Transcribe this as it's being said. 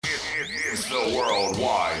It's the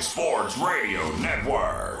Worldwide Sports Radio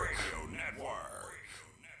Network.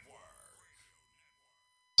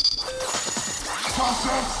 Cause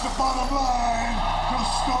that's the bottom line. Cause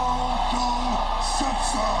Stone Cold said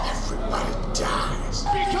so. Everybody dies.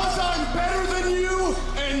 Because I'm better than you,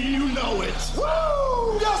 and you know it.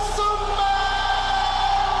 Woo! Yes, sir,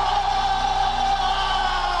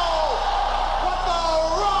 what the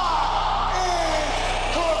rock is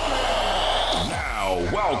cooking. Now,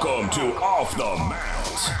 welcome to Off the Mount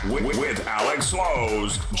with Alex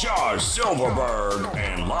Slows, Josh Silverberg,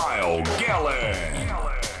 and Lyle Gillen.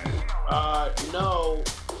 No,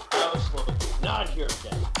 Alex Slows not here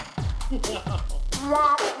today.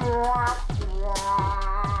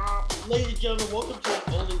 Ladies and gentlemen, welcome to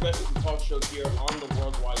the only wrestling talk show here on the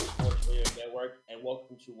Worldwide Sports Radio Network, and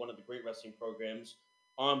welcome to one of the great wrestling programs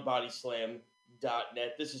on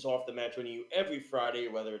BodySlam.net. This is Off the Mat, joining you every Friday,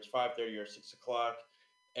 whether it's 5:30 or 6 o'clock,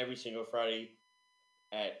 every single Friday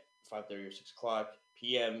at 5:30 or 6 o'clock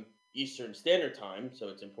p.m. Eastern Standard Time, so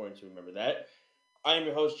it's important to remember that. I am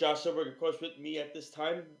your host, Josh Silverberg. Of course, with me at this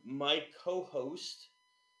time, my co-host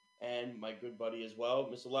and my good buddy as well,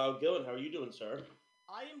 Mr. Lyle Gillen. How are you doing, sir?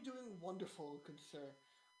 I am doing wonderful, good sir.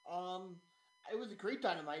 It was a great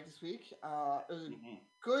Dynamite this week. It was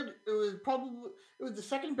good. It was the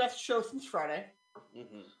second best show since Friday.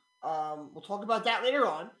 We'll talk about that later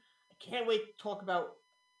on. I can't wait to talk about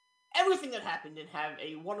everything that happened and have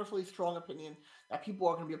a wonderfully strong opinion that people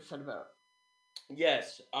are going to be upset about.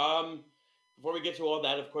 Yes. Before we get to all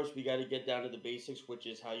that, of course, we got to get down to the basics, which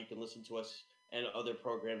is how you can listen to us and other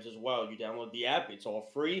programs as well. You download the app. It's all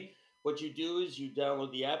free. What you do is you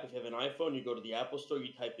download the app. If you have an iPhone, you go to the Apple Store,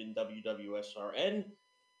 you type in WWSRN.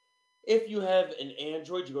 If you have an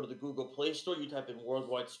Android, you go to the Google Play Store, you type in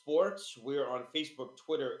Worldwide Sports. We're on Facebook,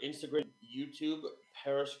 Twitter, Instagram, YouTube,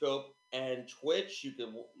 Periscope, and Twitch. You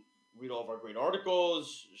can read all of our great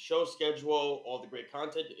articles, show schedule, all the great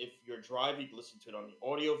content. If you're driving, you can listen to it on the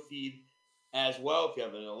audio feed as well. If you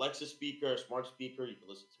have an Alexa speaker, a smart speaker, you can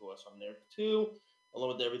listen to us on there too,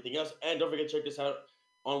 along with everything else. And don't forget to check us out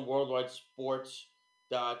on Worldwide Sports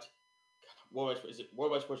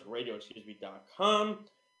 .com,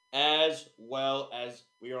 as well as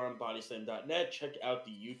we are on BodySlam.net. Check out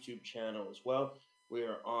the YouTube channel as well. We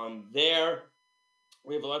are on there.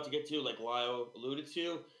 We have a lot to get to, like Lyle alluded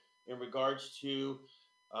to, in regards to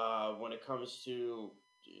when it comes to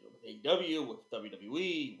with AEW, with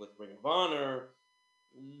WWE, with Ring of Honor.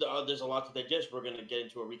 There's a lot to digest. We're going to get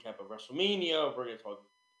into a recap of WrestleMania. We're going to talk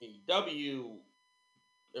AEW,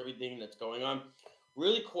 everything that's going on.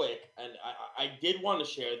 Really quick, and I did want to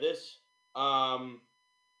share this. Now,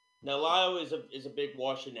 Lyle is a big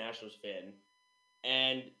Washington Nationals fan,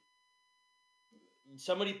 and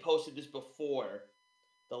somebody posted this before.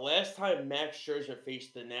 The last time Max Scherzer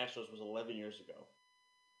faced the Nationals was 11 years ago.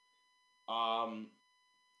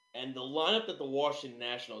 And the lineup that the Washington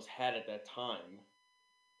Nationals had at that time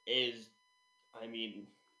is,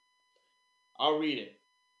 I'll read it.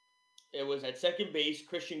 It was at second base,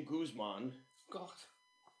 Christian Guzman. God.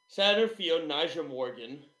 Center field, Nyjer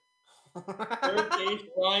Morgan. Third base,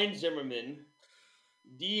 Ryan Zimmerman.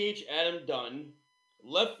 DH, Adam Dunn.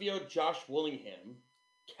 Left field, Josh Willingham.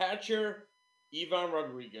 Catcher, Ivan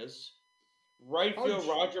Rodriguez. Right field,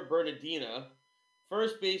 Roger Bernardina.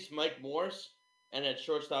 First base, Mike Morse. And at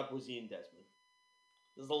shortstop was Ian Desmond.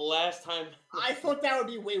 This is the last time. I thought that would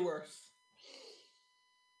be way worse.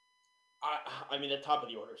 The top of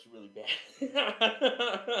the order is really bad.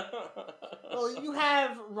 Well, you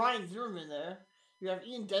have Ryan Zimmerman there. You have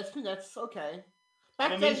Ian Desmond. That's okay.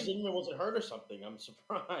 Back then, Zimmerman wasn't hurt or something. I'm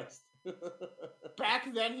surprised.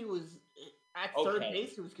 Back then, he was at third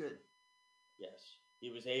base. He was good. Yes,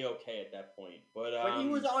 he was A-okay at that point. But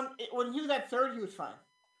when he was at third, he was fine.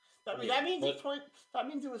 That means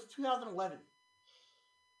it was 2011.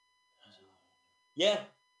 Yeah.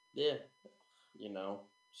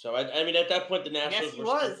 So at that point, the Nationals were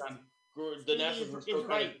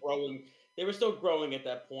kind of growing. They were still growing at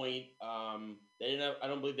that point. They didn't have. I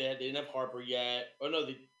don't believe they didn't have Harper yet. Oh no,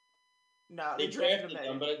 they drafted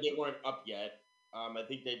them, but they weren't up yet. I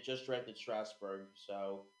think they just drafted Strasburg.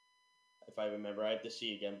 So if I remember, I have to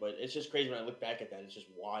see again. But it's just crazy when I look back at that. It's just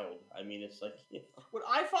wild. It's like what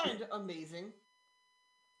I find amazing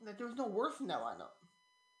that there was no Worth in that lineup.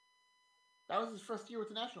 That was his first year with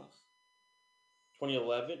the Nationals.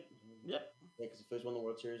 2011. Yep. Yeah, because the Phillies won the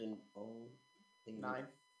World Series in 09.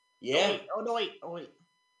 Yeah. Oh wait.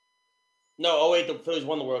 No, 08, the Phillies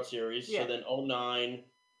won the World Series. Yeah. So then 09.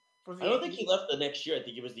 I don't think he left the next year. I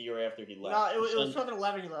think it was the year after he left. No, it was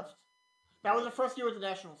 2011 he left. That was the first year with the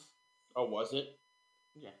Nationals. Oh, was it?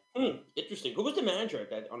 Yeah. Interesting. Who was the manager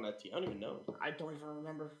on that team? I don't even know. I don't even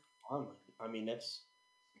remember. I mean,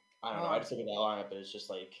 I don't know. I just think of that lineup, but it's just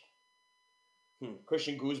like,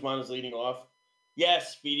 Christian Guzman is leading off.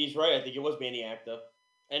 Yes, Speedy's right. I think it was Manny Acta.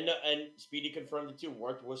 And Speedy confirmed it too.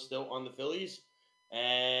 Worth was still on the Phillies,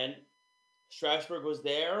 and Strasburg was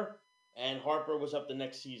there, and Harper was up the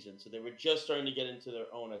next season. So they were just starting to get into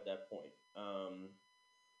their own at that point,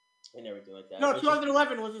 and everything like that. No,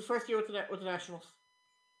 2011 was his first year with the Nationals.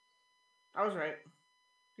 I was right.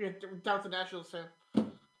 Yeah, without the Nationals fan.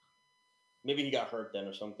 Maybe he got hurt then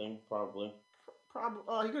or something. Probably.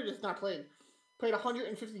 He could have just not played. Played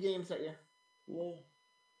 150 games that year. Yeah.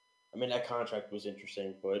 I mean, that contract was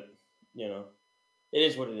interesting, but, it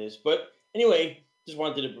is what it is. But anyway, just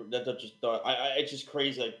wanted to, it's just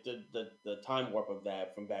crazy, like, the time warp of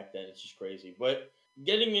that from back then. It's just crazy. But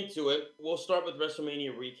getting into it, we'll start with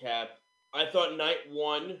WrestleMania recap. I thought night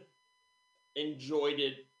one, enjoyed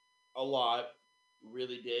it a lot.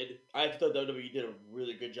 Really did. I thought WWE did a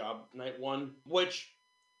really good job night one, which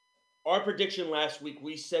our prediction last week,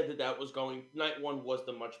 we said that was night one was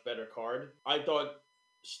the much better card. I thought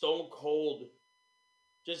Stone Cold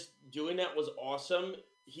just doing that was awesome.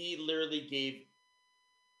 He literally gave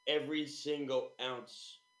every single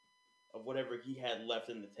ounce of whatever he had left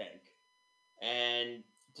in the tank. And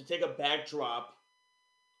to take a backdrop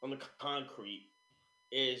on the concrete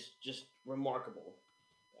is just remarkable.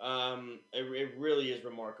 It really is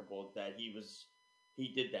remarkable that he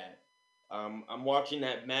did that. I'm watching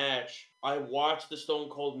that match. I watched the Stone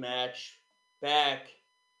Cold match back,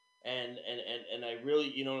 and I really,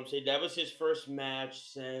 you know what I'm saying? That was his first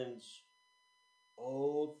match since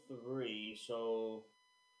 2003. So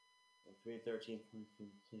 3, 13, 14,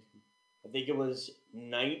 16. I think it was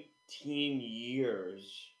 19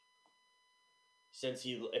 years since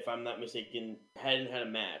he, if I'm not mistaken, hadn't had a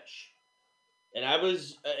match. And it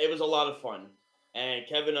was a lot of fun. And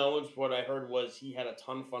Kevin Owens, what I heard was he had a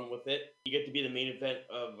ton of fun with it. You get to be the main event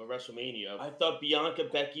of WrestleMania. I thought Bianca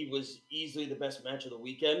Becky was easily the best match of the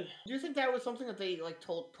weekend. Do you think that was something that they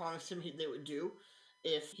promised him they would do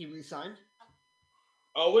if he resigned?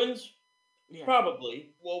 Owens? Yeah.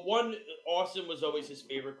 Probably. Well, one, Austin was always his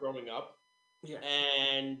favorite growing up. Yeah.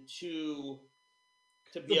 And two,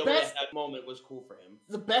 to be able to have that moment was cool for him.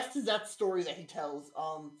 The best is that story that he tells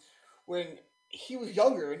when he was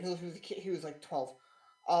younger and he was a kid, he was like 12.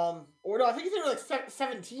 Or no, I think he was like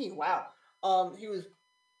 17. Wow. He was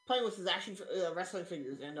playing with his action wrestling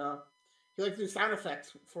figures, and he liked to do sound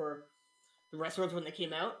effects for the wrestlers when they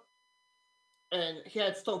came out. And he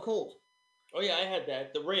had Stone Cold. Oh yeah, I had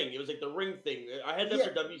that. The ring. It was like the ring thing. I had that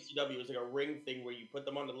for WCW. It was like a ring thing where you put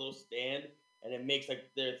them on a little stand and it makes like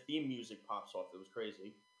their theme music pops off. It was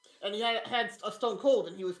crazy. And he had a Stone Cold,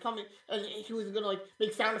 and he was coming, and he was gonna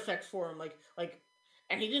make sound effects for him,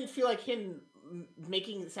 and he didn't feel like him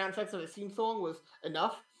making sound effects of his theme song was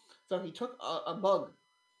enough, so he took a mug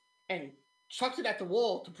and chucked it at the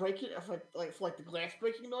wall to break it, for the glass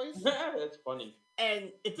breaking noise. That's funny.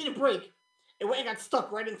 And it didn't break. It went and got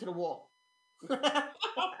stuck right into the wall.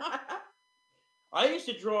 I used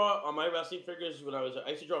to draw on my wrestling figures I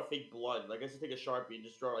used to draw fake blood. Like I used to take a Sharpie and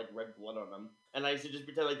just draw like red blood on them. And I used to just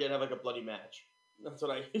pretend like they'd have like a bloody match. That's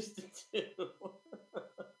what I used to do.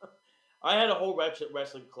 I had a whole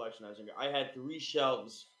wrestling collection when I was younger. I had 3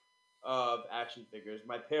 shelves of action figures.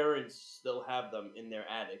 My parents still have them in their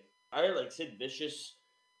attic. I had like Sid Vicious,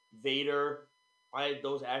 Vader. I had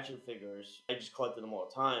those action figures. I just collected them all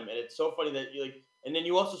the time. And it's so funny that and then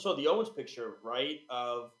you also saw the Owens picture, right?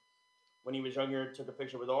 Of when he was younger, took a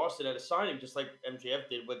picture with Austin at a signing, just like MJF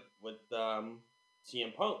did with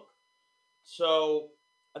CM Punk. So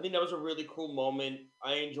I think that was a really cool moment.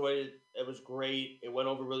 I enjoyed it. It was great. It went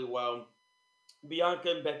over really well.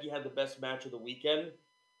 Bianca and Becky had the best match of the weekend.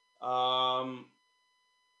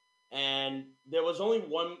 And there was only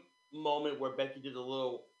one moment where Becky did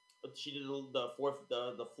the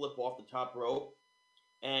flip off the top rope,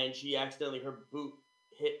 and she accidentally, her boot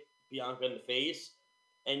hit Bianca in the face.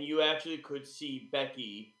 And you actually could see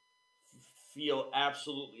Becky feel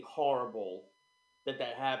absolutely horrible that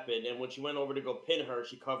happened. And when she went over to go pin her,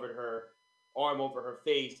 she covered her arm over her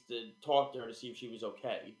face to talk to her to see if she was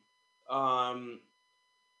okay.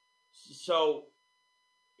 So,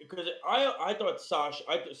 because I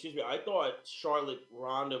thought Charlotte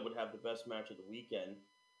Ronda would have the best match of the weekend,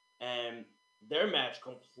 and their match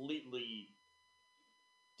completely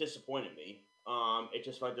disappointed me. It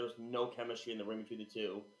just felt like there was no chemistry in the ring between the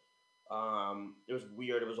two. It was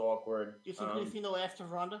weird. It was awkward. Do you think we've seen the last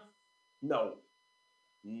of Ronda? No.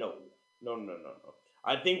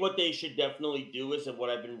 I think what they should definitely do is, and what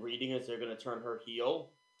I've been reading, is they're going to turn her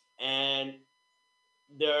heel. And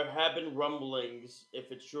there have been rumblings,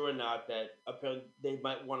 if it's true or not, that apparently they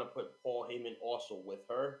might want to put Paul Heyman also with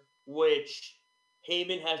her, which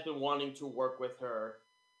Heyman has been wanting to work with her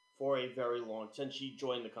for a very long since she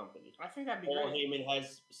joined the company. I think that'd be Paul great. Heyman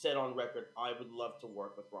has said on record, "I would love to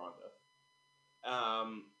work with Ronda,"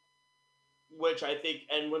 which I think,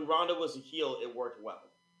 and when Ronda was a heel, it worked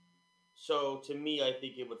well. So to me, I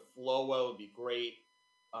think it would flow well. It would be great.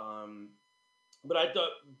 But I thought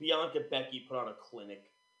Bianca Becky put on a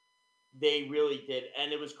clinic. They really did,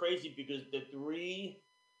 and it was crazy because the three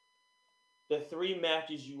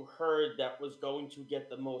matches you heard that was going to get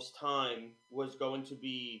the most time was going to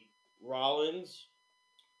be Rollins,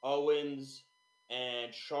 Owens,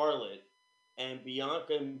 and Charlotte. And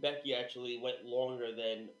Bianca and Becky actually went longer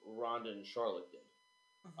than Ronda and Charlotte did.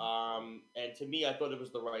 And to me, I thought it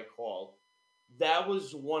was the right call. That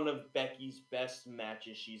was one of Becky's best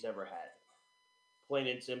matches she's ever had. Plain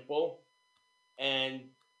and simple. And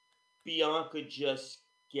Bianca just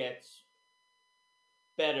gets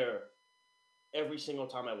better every single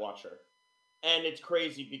time I watch her. And it's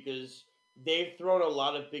crazy because they've thrown a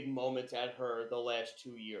lot of big moments at her the last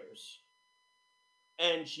 2 years.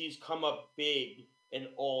 And she's come up big in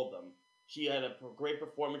all of them. She had a great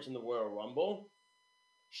performance in the Royal Rumble.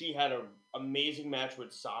 She had an amazing match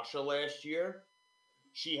with Sasha last year.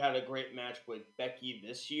 She had a great match with Becky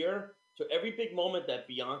this year. So every big moment that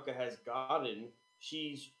Bianca has gotten,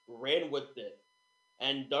 she's ran with it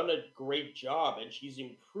and done a great job. And she's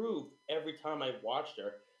improved every time I've watched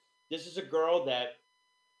her. This is a girl that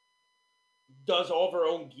does all of her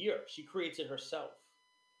own gear. She creates it herself.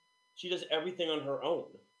 She does everything on her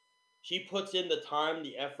own. She puts in the time,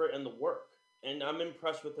 the effort, and the work. And I'm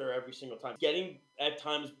impressed with her every single time. Getting, at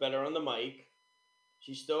times, better on the mic.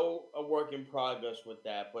 She's still a work in progress with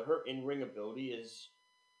that. But her in-ring ability is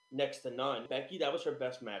next to none. Becky, that was her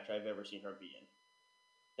best match I've ever seen her be in.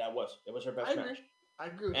 It was her best match. I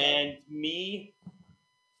agree. And me,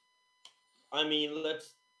 I mean,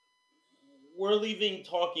 we're leaving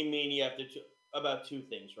Talking Mania after about two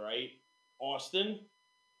things, right? Austin,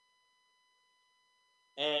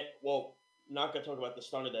 and, well, not going to talk about the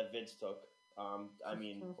stunner that Vince took. I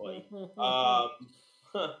mean, boy.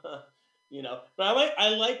 You know, but I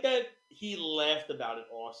like that he laughed about it,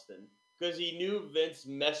 Austin, because he knew Vince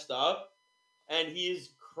messed up, and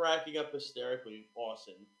he's cracking up hysterically,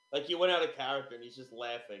 Austin. Like, he went out of character, and he's just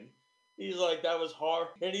laughing. He's like, that was hard,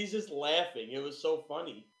 and he's just laughing. It was so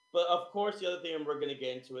funny. But, of course, the other thing, and we're going to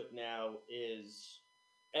get into it now, is,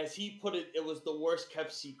 as he put it, it was the worst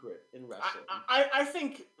kept secret in wrestling. I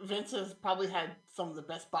think Vince has probably had some of the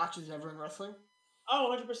best botches ever in wrestling.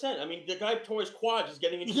 Oh, 100%. I mean, the guy tore his quad just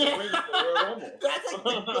getting into the ring for Royal Rumble. That's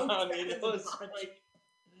like I mean, it was like...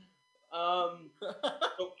 so,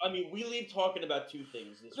 I mean, we leave talking about two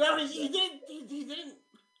things. This he didn't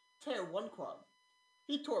tear one quad.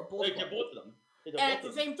 He tore both. He tore both of them. And at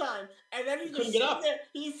the same time, and then he's couldn't get up.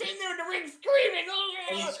 He's sitting there in the ring screaming.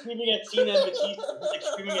 And he's screaming at Cena and Batista. He's like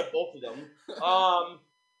screaming at both of them.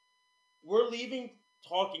 We're leaving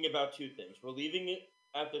talking about two things. We're leaving it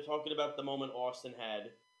after talking about the moment Austin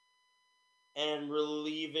had, and we're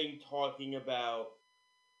leaving talking about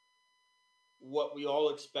what we all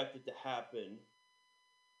expected to happen.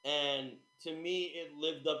 And to me, it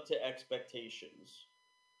lived up to expectations.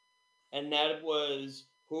 And that was,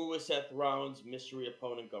 who was Seth Rollins' mystery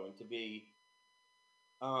opponent going to be?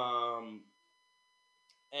 And,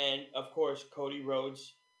 of course, Cody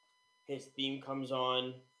Rhodes, his theme comes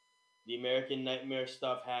on. The American Nightmare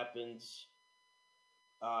stuff happens.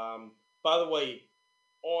 By the way,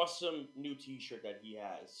 awesome new t-shirt that he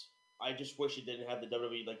has. I just wish it didn't have the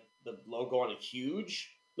WWE, like, the logo on it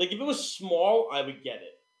huge. Like, if it was small, I would get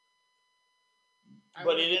it.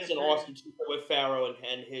 But it is an awesome t-shirt with Pharaoh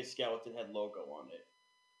and his skeleton head logo on it.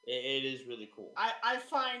 It is really cool. I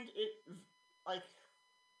find it, like,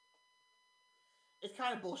 it's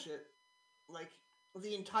kind of bullshit. Like,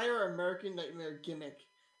 the entire American Nightmare gimmick,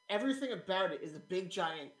 everything about it is a big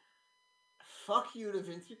giant fuck you to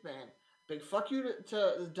Vince McMahon. Big fuck you to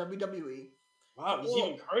the WWE. Wow, he's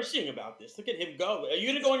even cursing about this. Look at him go. Are you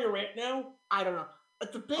going to go on your rant now? I don't know.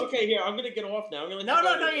 It's a big... Okay, here, I'm going to get off now. No, you're not.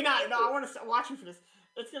 No, I want to watch you for this.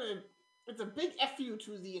 It's a big F you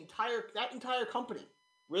to that entire company.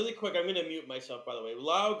 Really quick, I'm going to mute myself, by the way.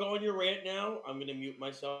 Lau, go on your rant now. I'm going to mute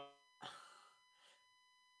myself.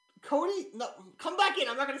 Cody, no, come back in.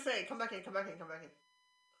 I'm not going to say it. Come back in.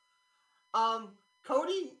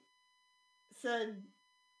 Cody said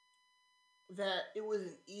that it was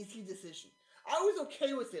an easy decision. I was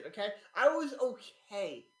okay with it, okay? I was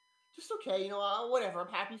okay. Just okay, you know, whatever.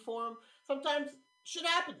 I'm happy for him. Sometimes shit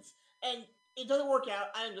happens, and it doesn't work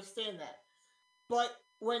out. I understand that. But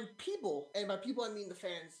when people, and by people I mean the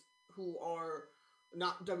fans who are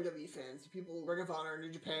not WWE fans, people Ring of Honor,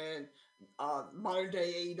 New Japan, modern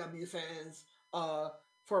day AEW fans,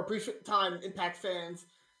 for a brief time Impact fans,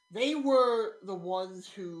 they were the ones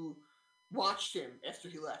who watched him after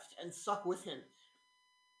he left and stuck with him.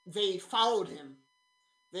 They followed him.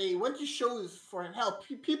 They went to shows for him. Hell,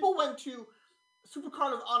 people went to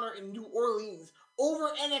Supercard of Honor in New Orleans over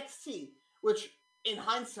NXT, which in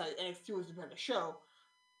hindsight, NXT was the better show,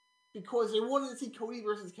 because they wanted to see Cody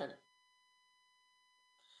versus Kenny.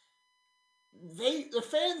 The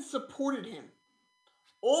fans supported him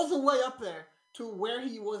all the way up there to where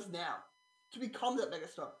he was now, to become that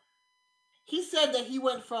megastar. He said that he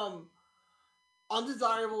went from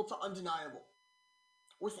undesirable to undeniable.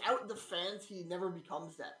 Without the fans, he never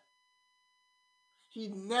becomes that. He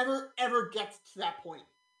never, ever gets to that point.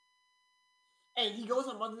 And he goes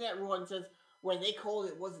on Monday Night Raw and says, when they called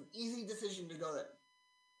it was an easy decision to go there.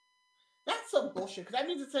 That's some bullshit, because that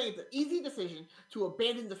means it's saying it's an easy decision to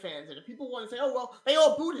abandon the fans. And if people want to say, oh, well, they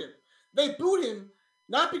all booed him. They booed him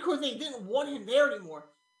not because they didn't want him there anymore,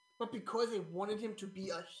 but because they wanted him to be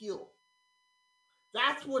a heel.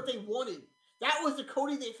 That's what they wanted. That was the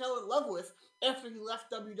Cody they fell in love with after he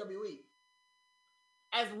left WWE.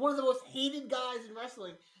 As one of the most hated guys in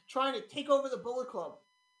wrestling, trying to take over the Bullet Club.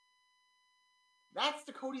 That's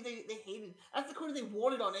the Cody they hated. That's the Cody they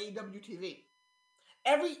wanted on AEW TV.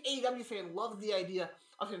 Every AEW fan loved the idea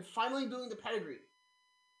of him finally doing the pedigree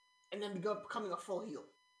and then becoming a full heel.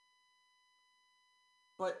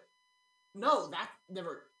 But no, that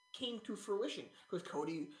never came to fruition because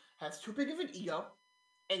Cody has too big of an ego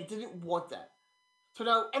and didn't want that. So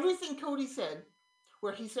now everything Cody said,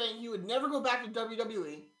 where he's saying he would never go back to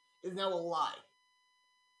WWE, is now a lie.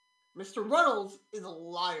 Mr. Runnels is a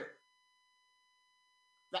liar.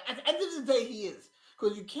 At the end of the day, he is.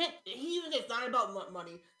 Because you can't, he even says it's not about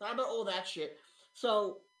money, not about all that shit.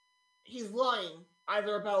 So, he's lying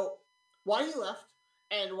either about why he left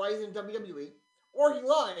and why he's in WWE, or he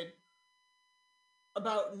lied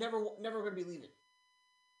about never going to be leaving.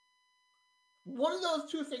 One of those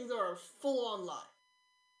two things are a full-on lie.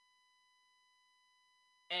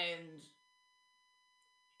 And,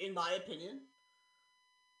 in my opinion,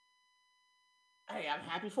 hey, I'm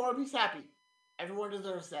happy for him, he's happy. Everyone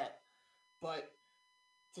deserves that. But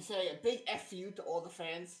to say a big F you to all the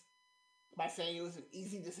fans by saying it was an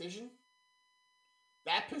easy decision,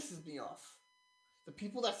 that pisses me off. The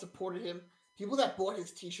people that supported him, people that bought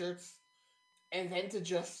his t-shirts, and then to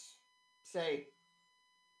just say,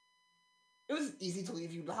 it was easy to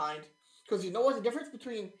leave you behind. Because you know what the difference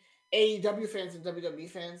between AEW fans and WWE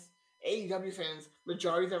fans? AEW fans,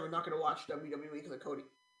 majority of them are not going to watch WWE because of Cody.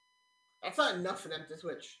 That's not enough for them to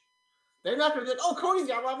switch. They're not going to go, oh, Cody's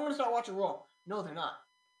there, I'm going to start watching Raw. No, they're not.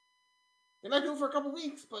 They might do it for a couple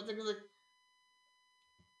weeks, but they're going to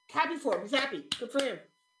happy for him. He's happy. Good for him.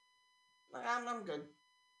 Like, I'm good.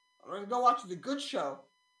 I'm going to go watch the good show,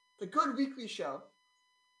 the good weekly show,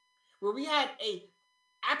 where we had a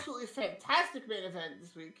absolutely fantastic main event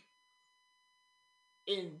this week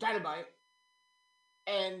in Dynamite,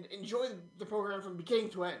 and enjoy the program from beginning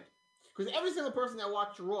to end. Because every single person that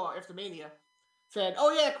watched Raw after Mania said,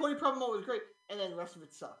 oh yeah, Cody promo was great, and then the rest of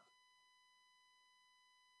it sucked.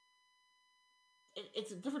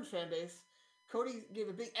 It's a different fan base. Cody gave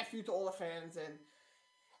a big F you to all the fans, and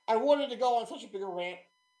I wanted to go on such a bigger rant.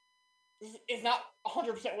 It's not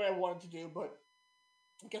 100% what I wanted to do, but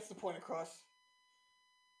it gets the point across.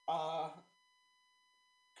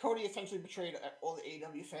 Cody essentially betrayed all the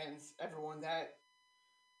AEW fans, everyone that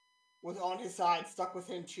was on his side, stuck with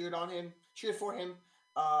him, cheered for him.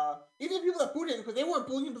 Even the people that booed him, because they weren't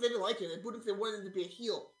booing him because they didn't like him. They booed him because they wanted him to be a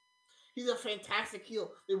heel. He's a fantastic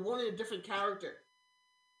heel. They wanted a different character.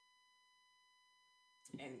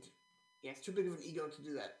 And, yeah, it's too big of an ego to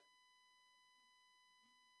do that.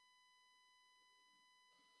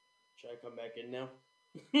 Should I come back in now?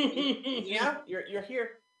 Yeah, you're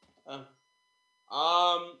here.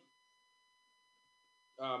 I'll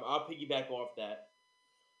piggyback off that.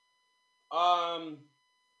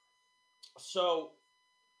 So,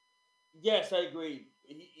 yes, I agree.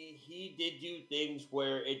 He did do things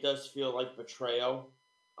where it does feel like betrayal.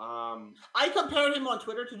 I compared him on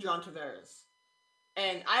Twitter to John Tavares.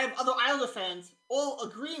 And I have other Islander fans all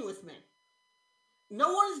agreeing with me.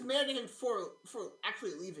 No one is mad at him for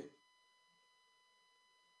actually leaving.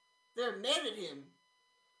 They're mad at him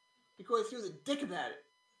because he was a dick about it.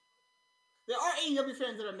 There are AEW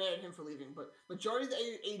fans that are mad at him for leaving, but majority of the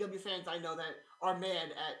AEW fans I know that are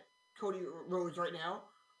mad at Cody Rhodes right now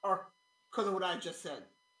are because of what I just said.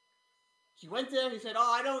 He went there, he said,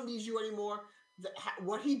 oh, I don't need you anymore.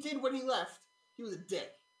 What he did when he left, he was a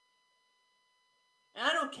dick. And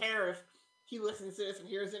I don't care if he listens to this and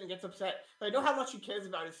hears it and gets upset. But I know how much he cares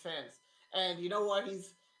about his fans. And you know what?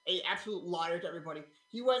 He's an absolute liar to everybody.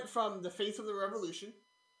 He went from the face of the revolution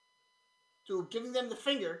to giving them the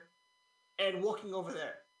finger and walking over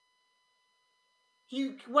there.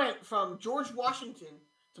 He went from George Washington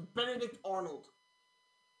to Benedict Arnold.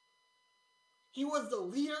 He was the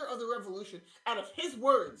leader of the revolution. Out of his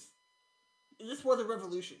words, this was a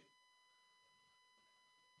revolution.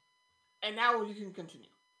 And now you can continue.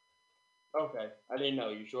 Okay. I didn't know.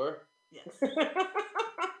 You sure? Yes.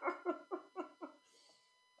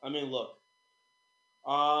 I mean, look.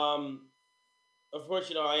 Of course,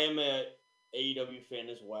 you know, I am a AEW fan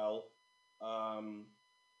as well.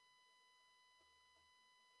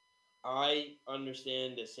 I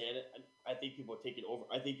understand the Santa. I think people are taking over.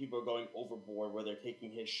 I think people are going overboard where they're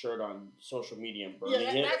taking his shirt on social media and burning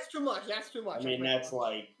it. That's too much. That's too much. I mean, that's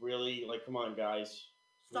like really like, come on, guys.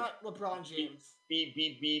 It's not LeBron James.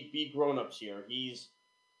 Be grown-ups here. He's,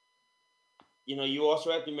 you know, you also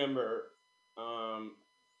have to remember,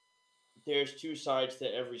 there's two sides to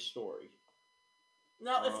every story.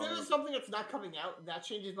 Now, if there is something that's not coming out, that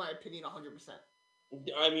changes my opinion 100%.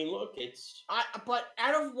 I mean, look, it's. But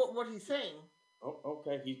out of what he's saying. Oh,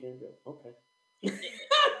 okay, he's gonna do it. Okay.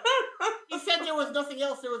 He said there was nothing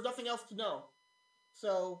else. There was nothing else to know.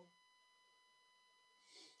 So.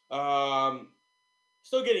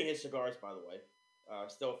 Still getting his cigars, by the way.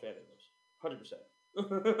 Still a fan of those. 100%.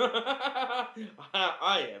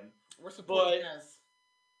 I am. We're supporting Kaz.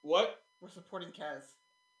 What? We're supporting Kaz.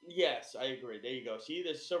 Yes, I agree. There you go. See,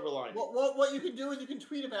 there's silver lining. What you can do is you can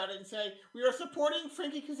tweet about it and say, we are supporting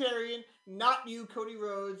Frankie Kazarian, not you, Cody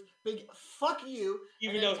Rhodes. Big fuck you.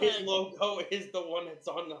 Even though his logo is the one that's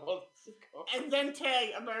on the whole cigar. And then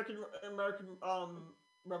tag American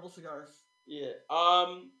Rebel Cigars. Yeah.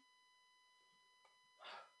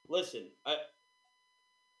 Listen,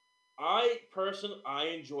 I personally, I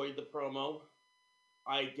enjoyed the promo.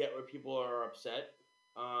 I get where people are upset.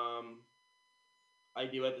 I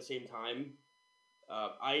do at the same time.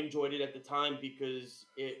 I enjoyed it at the time because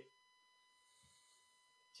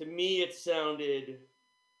to me, it sounded,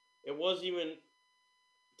 it wasn't even,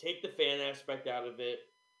 take the fan aspect out of it,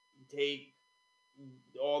 take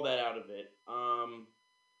all that out of it. I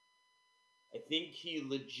think he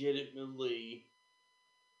legitimately,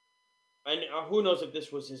 and who knows if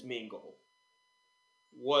this was his main goal,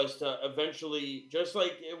 was to eventually, just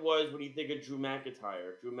like it was when you think of Drew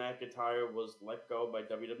McIntyre. Drew McIntyre was let go by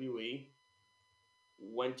WWE,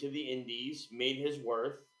 went to the Indies, made his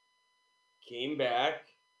worth, came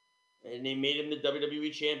back, and they made him the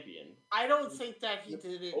WWE champion. I don't think that he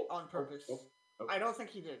did it on purpose. I don't think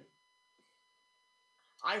he did.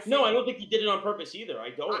 I don't think he did it on purpose either.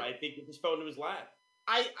 I think it just fell into his lap.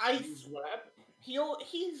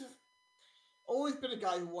 He's always been a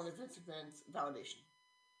guy who wanted Vince McMahon's validation.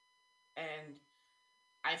 And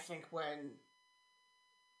I think when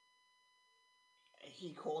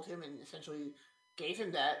he called him and essentially gave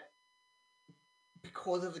him that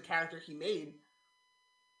because of the character he made,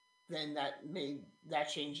 then that made that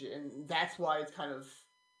change. And that's why it's kind of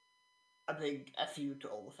a big FU to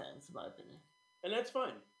all the fans, in my opinion. And that's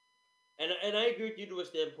fine. And I agree with you to a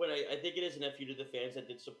standpoint. I think it is an FU to the fans that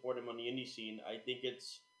did support him on the indie scene. I think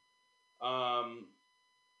it's...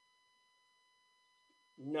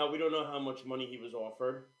 No, we don't know how much money he was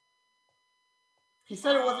offered. He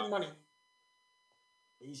said it wasn't money.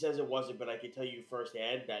 He says it wasn't, but I can tell you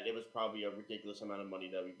firsthand that it was probably a ridiculous amount of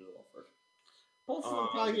money that he was offered. Both of them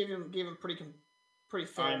probably gave him pretty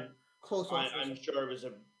fair, close offers. I'm sure it was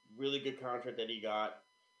a really good contract that he got.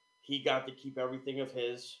 He got to keep everything of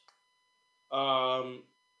his.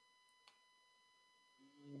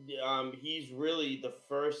 He's really the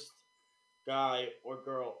first guy or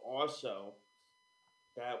girl also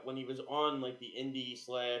that when he was on like the indie /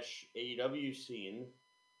 AEW scene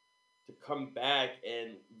to come back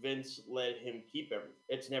and Vince let him keep everything.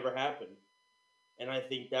 It's never happened. And I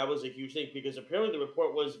think that was a huge thing because apparently the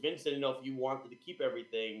report was Vince didn't know if you wanted to keep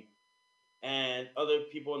everything. And other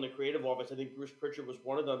people in the creative office, I think Bruce Pritchard was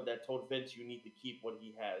one of them that told Vince you need to keep what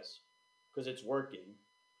he has because it's working.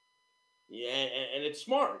 Yeah, and it's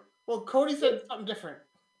smart. Well, Cody said something different.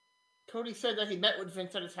 Cody said that he met with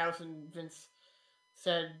Vince at his house and Vince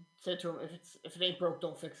said to him, if it ain't broke,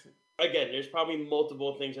 don't fix it. Again, there's probably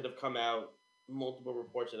multiple things that have come out, multiple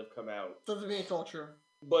reports that have come out. Doesn't mean it's all true.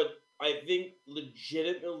 But I think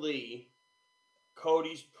legitimately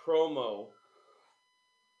Cody's promo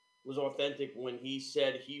was authentic when he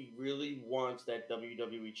said he really wants that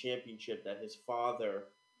WWE championship that his father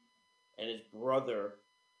and his brother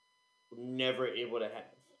were never able to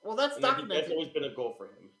have. Well, that's and documented. That's always been a goal for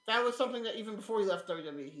him. That was something that even before he left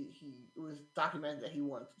WWE, he was documented that he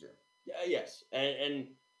wanted to do. Yeah, yes, and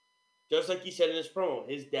just like he said in his promo,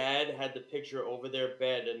 his dad had the picture over their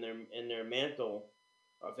bed and their mantle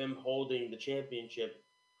of him holding the championship,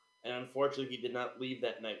 and unfortunately, he did not leave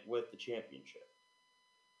that night with the championship.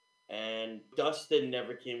 And Dustin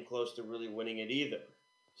never came close to really winning it either.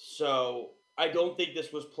 So I don't think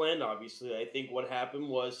this was planned, obviously. I think what happened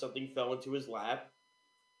was something fell into his lap.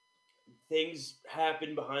 Things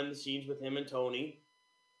happened behind the scenes with him and Tony.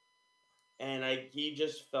 And he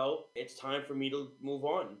just felt it's time for me to move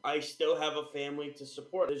on. I still have a family to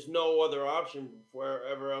support. There's no other option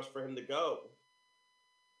wherever else for him to go.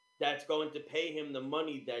 That's going to pay him the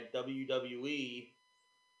money that WWE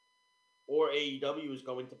or AEW is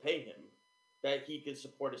going to pay him, that he can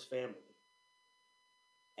support his family.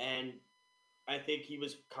 And I think he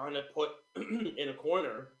was kind of put in a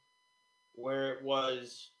corner where it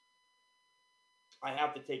was, I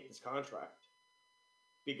have to take this contract.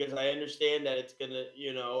 Because I understand that it's going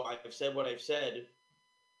to, I've said what I've said,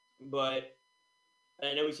 but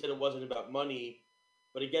I know he said it wasn't about money.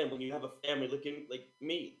 But again, when you have a family, looking like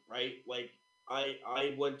me, right? Like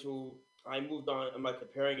I moved on, I'm not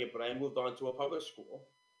comparing it, but I moved on to a public school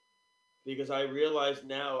because I realize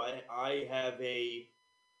now I have a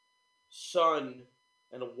son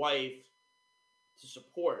and a wife to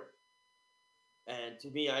support. And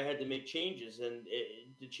to me, I had to make changes, and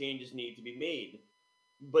the changes need to be made.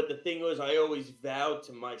 But the thing was, I always vowed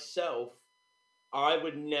to myself, I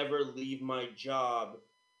would never leave my job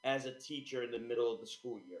as a teacher in the middle of the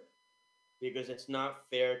school year because it's not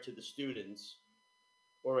fair to the students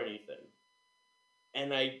or anything.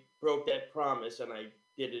 And I broke that promise and I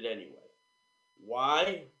did it anyway.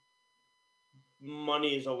 Why?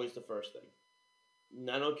 Money is always the first thing.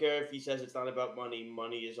 And I don't care if he says it's not about money.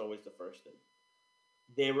 Money is always the first thing.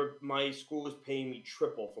 My school was paying me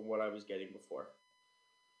triple from what I was getting before.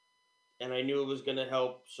 And I knew it was going to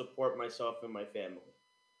help support myself and my family.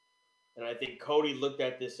 And I think Cody looked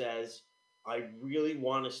at this as, I really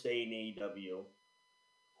want to stay in AEW,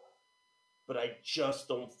 but I just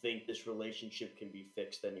don't think this relationship can be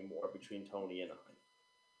fixed anymore between Tony and I.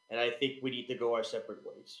 And I think we need to go our separate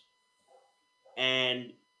ways.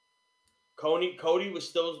 And Cody was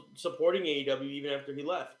still supporting AEW even after he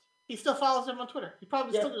left. He still follows them on Twitter. He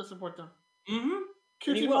probably still going to support them. Mm-hmm.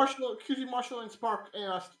 QT Marshall and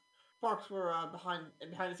Sparks were behind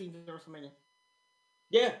the scenes in WrestleMania.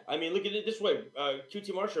 Yeah, I mean, look at it this way.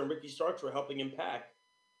 QT Marshall and Ricky Starks were helping him pack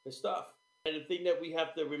his stuff. And the thing that we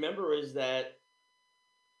have to remember is that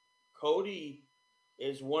Cody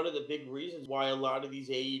is one of the big reasons why a lot of these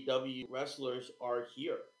AEW wrestlers are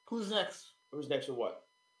here. Who's next? Who's next or what?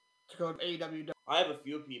 To go to AEW. I have a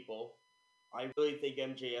few people. I really think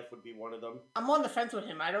MJF would be one of them. I'm on the fence with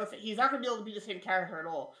him. I don't think he's not going to be able to be the same character at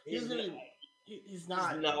all. He's not. He's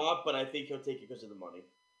not, but I think he'll take it because of the money.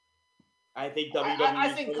 I think WWE. I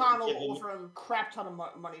think Khan will offer him a crap ton of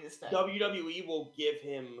money to stay. WWE will give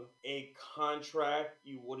him a contract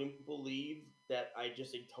you wouldn't believe. That I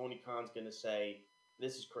just think Tony Khan's going to say,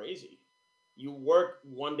 "This is crazy. You work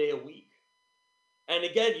 1 day a week." And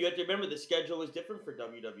again, you have to remember the schedule is different for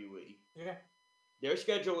WWE. Yeah. Their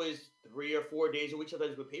schedule is 3 or 4 days a week,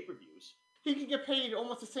 sometimes with pay-per-views. He could get paid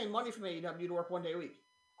almost the same money from AEW to work 1 day a week.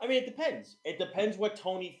 I mean, it depends. It depends what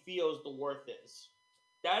Tony feels the worth is.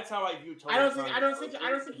 That's how I view Tony. I don't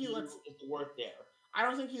think he lets the worth there. I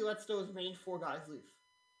don't think he lets those main 4 guys leave.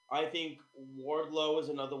 I think Wardlow is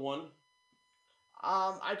another one.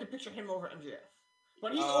 I could picture him over MJF,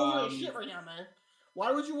 but he's over his shit right now, man.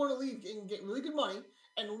 Why would you want to leave and get really good money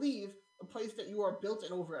and leave a place that you are built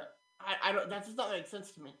and over at? I don't. That does not make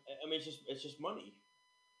sense to me. I mean, it's just money.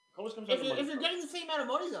 It always comes down to money. If you're getting the same amount of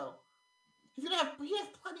money, though, he has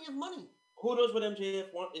plenty of money. Who knows what MJF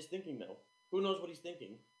is thinking though? Who knows what he's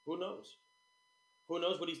thinking? Who knows? Who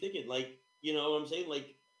knows what he's thinking? Like, you know what I'm saying?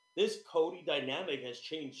 Like, this Cody dynamic has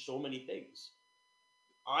changed so many things.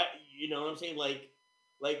 You know what I'm saying? Like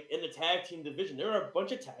in the tag team division, there are a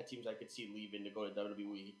bunch of tag teams I could see leaving to go to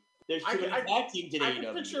WWE. There's too many tag teams in AEW. I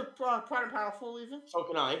can picture Pride and Powerful leaving. So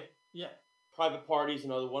can I. Yeah. Private Party's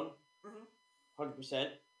another one. 100%.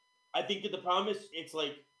 I think that the problem is, it's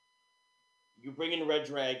like, you bring in Red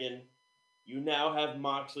Dragon, you now have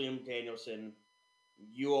Moxley and Danielson,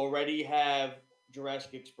 you already have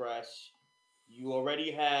Jurassic Express, you already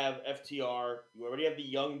have FTR, you already have the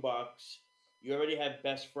Young Bucks, you already have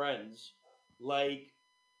Best Friends. Like,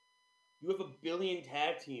 you have 1 billion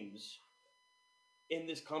tag teams in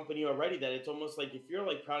this company already that it's almost like if you're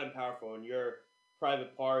like Proud and Powerful and you're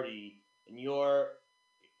Private Party and you're,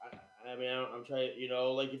 I mean, I'm trying,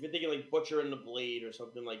 like if you're thinking like Butcher and the Blade or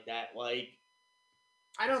something like that, like.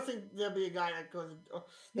 I don't think there'll be a guy that goes.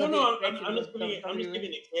 No, I'm just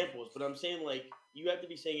giving examples, but I'm saying like you have to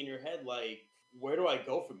be saying in your head like, where do I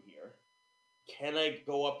go from here? Can I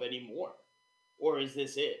go up anymore, or is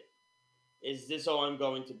this it? Is this all I'm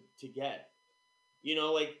going to get?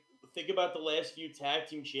 Like think about the last few tag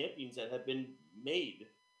team champions that have been made.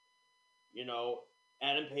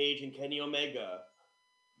 Adam Page and Kenny Omega.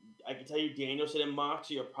 I can tell you Danielson and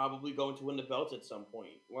Moxley are probably going to win the belts at some point.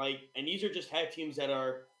 And these are just tag teams that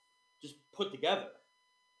are just put together.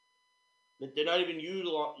 They're not even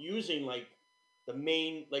using like the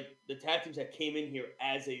main, like the tag teams that came in here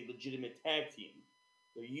as a legitimate tag team.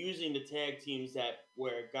 They're using the tag teams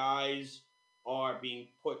where guys are being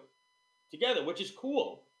put together, which is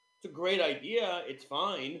cool. It's a great idea. It's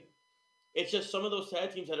fine. It's just some of those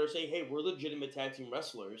tag teams that are saying, hey, we're legitimate tag team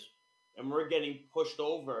wrestlers, and we're getting pushed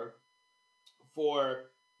over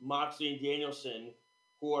for Moxley and Danielson,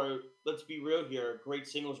 who are, let's be real here, great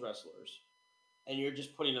singles wrestlers, and you're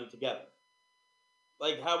just putting them together.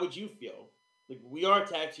 Like, how would you feel? Like, we are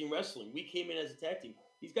tag team wrestling. We came in as a tag team.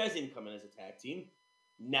 These guys didn't come in as a tag team.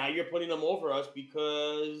 Now you're putting them over us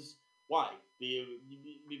because, why?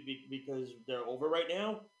 Because they're over right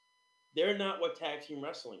now? They're not what tag team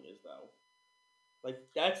wrestling is, though. Like,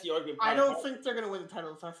 that's the argument. I don't think they're going to win the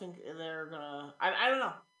titles. I think they're going to... I don't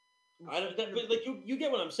know. But like, you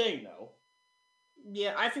get what I'm saying, though.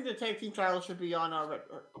 Yeah, I think the tag team title should be on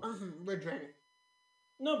Red Dragon.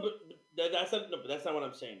 No, but that's not what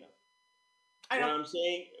I'm saying, though.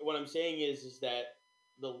 What I'm saying is that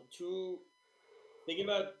the two... Think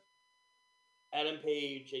about Adam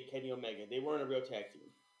Page and Kenny Omega. They weren't a real tag team.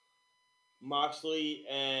 Moxley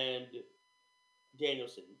and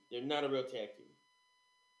Danielson. They're not a real tag team.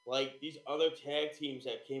 Like, these other tag teams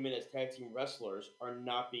that came in as tag team wrestlers are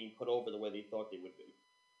not being put over the way they thought they would be.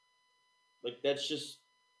 Like, that's just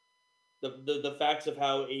the facts of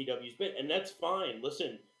how AEW's been. And that's fine.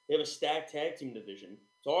 Listen, they have a stacked tag team division.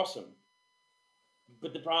 It's awesome.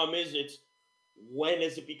 But the problem is, it's when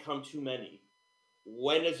does it become too many?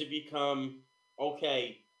 When does it become,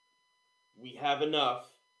 okay, we have enough.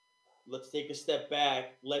 Let's take a step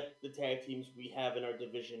back. Let the tag teams we have in our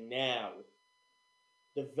division now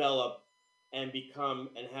develop and become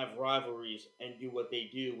and have rivalries and do what they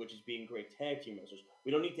do, which is being great tag team wrestlers.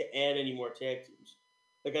 We don't need to add any more tag teams.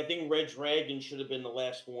 Like, I think Red Dragon should have been the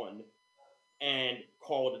last one and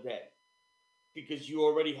call it a day. Because you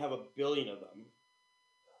already have 1 billion of them.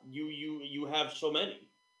 You have so many.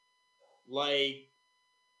 Like,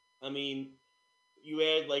 I mean, you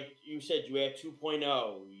add, like you said, you add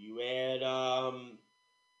 2.0. You add,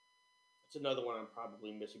 it's another one I'm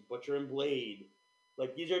probably missing. Butcher and Blade.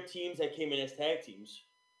 Like, these are teams that came in as tag teams.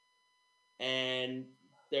 And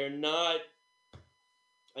they're not,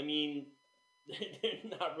 I mean, they're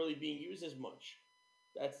not really being used as much.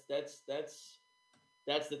 That's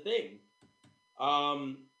the thing.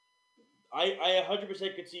 I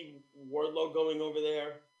 100% could see Wardlow going over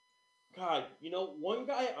there. God, one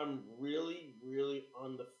guy I'm really, really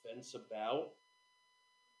on the fence about,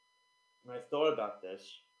 and I thought about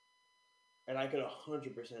this, and I could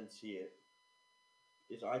 100% see it,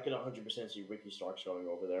 is I could 100% see Ricky Starks going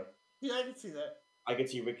over there. Yeah, I can see that. I could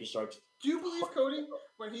see Ricky Starks. Do you believe Cody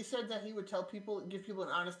when he said that he would give people an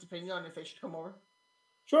honest opinion on if they should come over?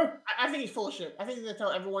 Sure. I think he's full of shit. I think he's going to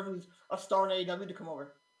tell everyone who's a star in AEW to come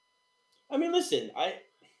over. I mean, listen, I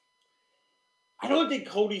don't think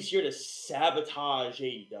Cody's here to sabotage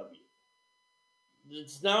AEW.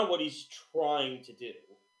 It's not what he's trying to do.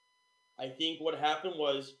 I think what happened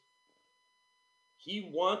was he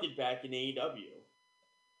wanted back in AEW.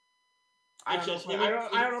 I don't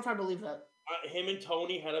know if I believe that. Him and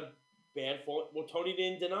Tony had a bad fall. Well, Tony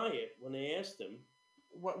didn't deny it when they asked him.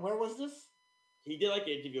 Where was this? He did like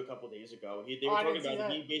an interview a couple of days ago. They were talking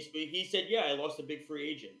about it. He said, "Yeah, I lost a big free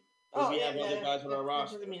agent. We have other guys on our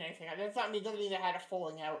roster." That doesn't mean anything. It doesn't mean they had a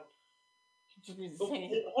falling out. It just means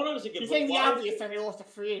hold on a second. He's saying the obvious that they lost a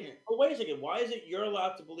free agent. But wait a second. Why is it you're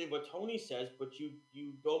allowed to believe what Tony says, but you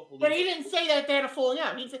don't believe? But he didn't say that they had a falling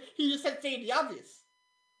out. He just said saying the obvious.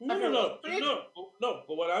 No.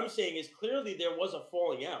 But what I'm saying is clearly there was a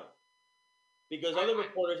falling out because other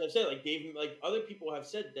reporters have said, like other people have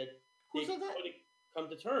said that they couldn't come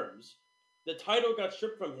to terms. The title got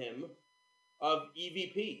stripped from him of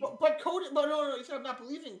EVP. But Cody, no, he said I'm not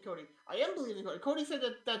believing Cody. I am believing Cody. Cody said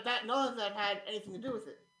that none of that had anything to do with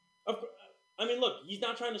it. I mean, look, he's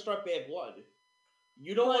not trying to start bad blood.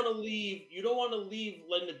 You don't want to leave. You don't want to leave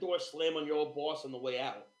letting the door slam on your old boss on the way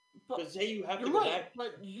out. Because say you have to go back.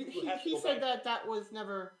 But he said that was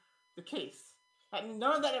never the case. I mean,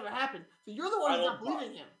 none of that ever happened. So you're the one who's not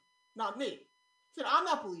believing him, not me. So I'm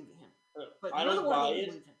not believing him. But I you're don't the one buy who it.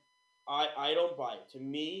 believes him. I don't buy it. To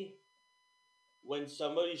me, when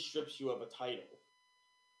somebody strips you of a title,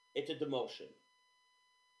 it's a demotion.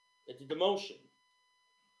 It's a demotion.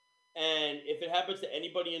 And if it happens to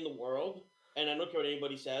anybody in the world, and I don't care what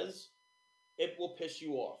anybody says, it will piss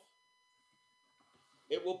you off.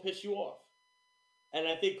 It will piss you off. And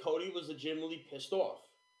I think Cody was legitimately pissed off.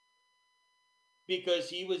 Because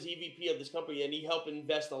he was EVP of this company and he helped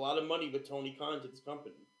invest a lot of money with Tony Khan to this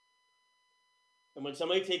company. And when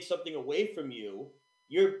somebody takes something away from you,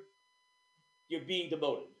 you're being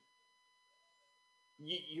demoted.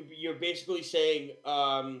 You're basically saying,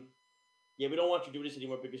 yeah, we don't want you to do this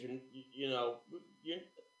anymore because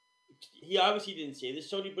he obviously didn't say this,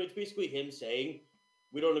 Tony, but it's basically him saying,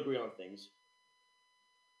 we don't agree on things.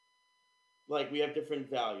 Like, we have different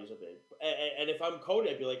values of it. And if I'm Cody,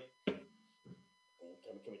 I'd be like,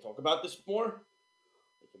 can we talk about this more?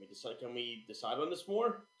 Can we decide on this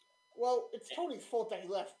more? Well, it's Tony's fault that he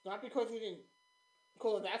left. Not because he didn't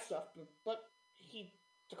call it that stuff, but he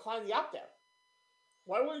declined the opt-out.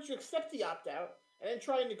 Why wouldn't you accept the opt-out and then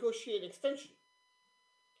try and negotiate an extension?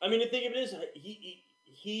 I mean, the thing of it is,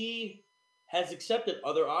 he has accepted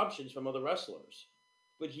other options from other wrestlers,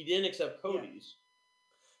 but he didn't accept Cody's.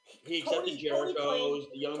 Yeah. He accepted Jericho's,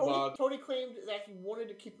 the Young Bucks. Tony claimed that he wanted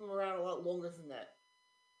to keep him around a lot longer than that.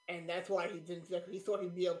 And that's why he didn't. He thought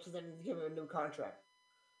he'd be able to then give him a new contract.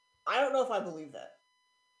 I don't know if I believe that.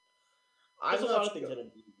 There's a lot of things I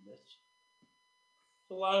don't believe in this.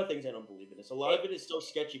 There's a lot of things I don't believe in this. A lot of it is still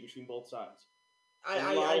sketchy between both sides.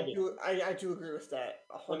 I do agree with that.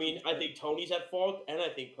 100%. I mean, I think Tony's at fault, and I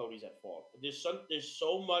think Cody's at fault. There's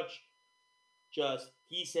so much. Just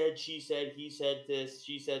he said, she said, he said this,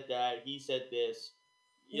 she said that, he said this.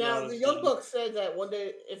 Now the Young Bucks said that one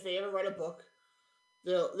day, if they ever write a book,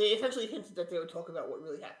 they essentially hinted that they would talk about what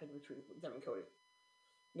really happened between them and Cody.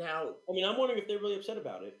 Now, I mean, I'm wondering if they're really upset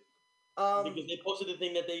about it. Because they posted the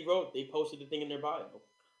thing that they wrote. They posted the thing in their bio.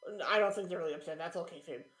 I don't think they're really upset. That's all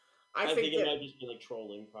kayfabe. I think it might just be like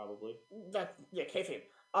trolling, probably. Kayfabe.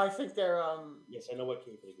 I think they're Yes, I know what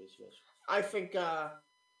kayfabe is. Yes. I think that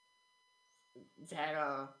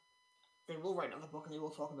they will write another book and they will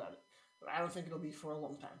talk about it, but I don't think it'll be for a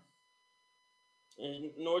long time.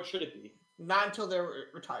 And nor should it be. Not until they're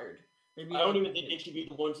retired. Maybe I don't even think they should be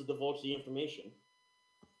the ones to divulge the information.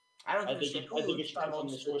 I think it should come from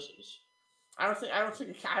the sources. I don't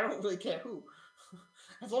really care who.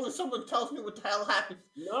 As long as someone tells me what the hell happened.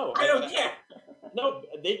 No, I don't care. No,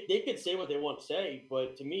 they could say what they want to say,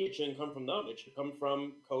 but to me, it shouldn't come from them. It should come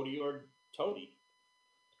from Cody or Tony.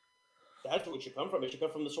 That's what it should come from. It should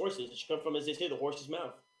come from the sources. It should come from, as they say, the horse's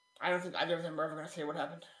mouth. I don't think either of them are ever going to say what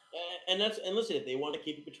happened. And listen, if they want to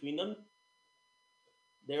keep it between them,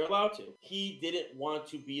 they're allowed to. He didn't want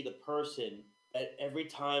to be the person that every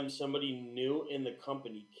time somebody new in the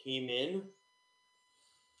company came in,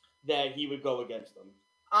 that he would go against them.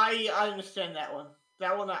 I understand that one.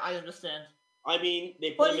 That one I understand. I mean,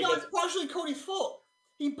 they put him against... it's partially Cody's fault.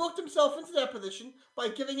 He booked himself into that position by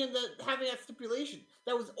giving him having that stipulation.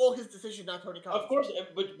 That was all his decision, not Tony Khan. Of course,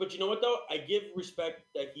 but you know what though? I give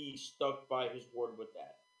respect that he stuck by his word with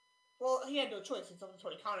that. Well, he had no choice. It's up to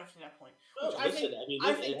Tony Khan after that point. Oh, I think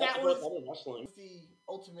that was the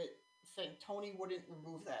ultimate thing. Tony wouldn't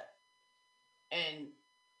remove that and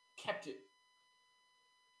kept it.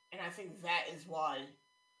 And I think that is why,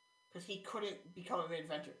 because he couldn't become a main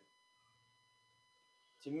eventer.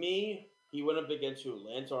 To me, he went up against who?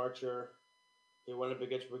 Lance Archer. He went up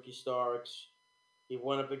against Ricky Starks. He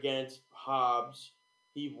went up against Hobbs.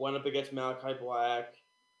 He went up against Malachi Black.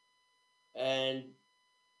 And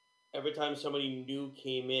every time somebody new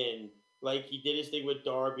came in, like he did his thing with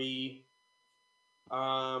Darby.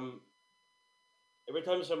 Every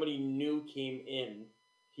time somebody new came in,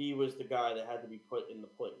 he was the guy that had to be put in the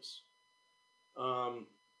place.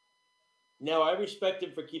 Now, I respect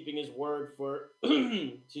him for keeping his word for,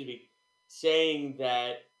 excuse me, saying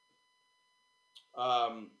that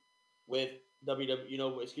with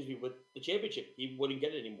with the championship, he wouldn't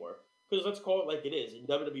get it anymore. Because let's call it like it is. In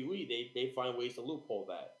WWE, they find ways to loophole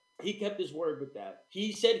that. He kept his word with that.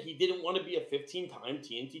 He said he didn't want to be a 15-time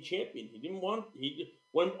TNT champion. He didn't want...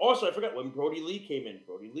 Also, I forgot, when Brody Lee came in.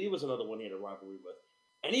 Brody Lee was another one he had a rivalry with.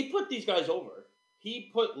 And he put these guys over.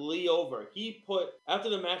 He put Lee over. After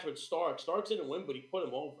the match with Starks didn't win, but he put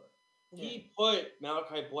him over. Yeah. He put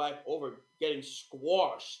Malachi Black over, getting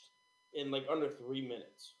squashed in like under 3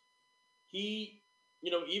 minutes.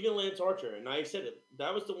 Even Lance Archer, and I said it,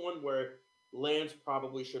 that was the one where Lance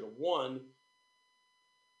probably should have won.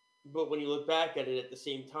 But when you look back at it at the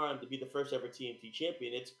same time, to be the first ever TNT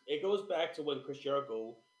champion, it goes back to when Chris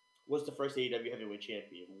Jericho was the first AEW heavyweight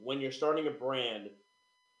champion. When you're starting a brand,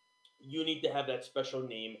 you need to have that special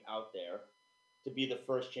name out there to be the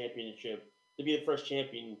first championship, to be the first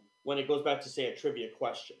champion. When it goes back to, say, a trivia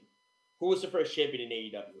question, who was the first champion in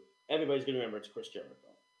AEW? Everybody's gonna remember it's Chris Jericho.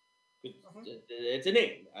 It's a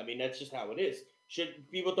name. I mean, that's just how it is.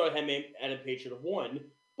 People thought Adam Page should have won,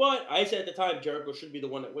 but I said at the time Jericho should be the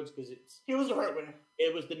one that wins because he was the right winner.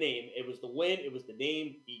 It was the name. It was the win. It was the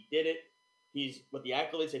name. He did it. He's what the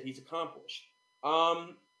accolades that he's accomplished.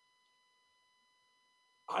 I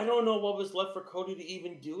don't know what was left for Cody to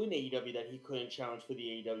even do in AEW that he couldn't challenge for the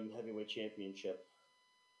AEW Heavyweight Championship.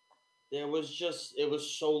 It was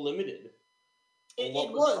so limited. It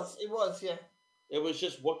was, yeah. It was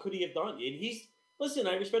just, what could he have done? And listen,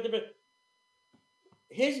 I respect him.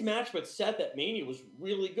 His match with Seth at Mania was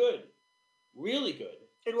really good. Really good.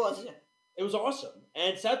 It was, yeah. It was awesome.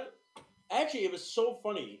 And Seth, actually, it was so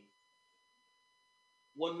funny.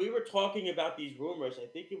 When we were talking about these rumors, I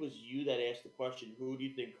think it was you that asked the question, who do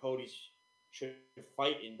you think Cody should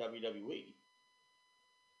fight in WWE?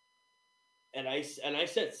 And I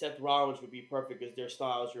said Seth Rollins would be perfect because their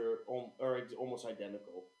styles are almost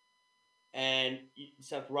identical. And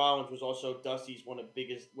Seth Rollins was also one of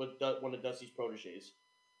Dusty's proteges.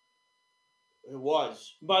 It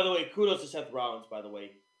was. By the way, kudos to Seth Rollins, by the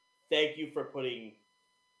way. Thank you for putting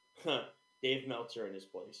Dave Meltzer in his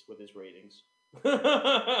place with his ratings.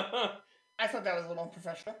 I thought that was a little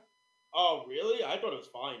unprofessional. Oh, really? I thought it was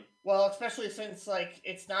fine. Well, especially since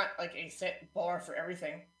it's not like a set bar for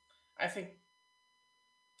everything. I think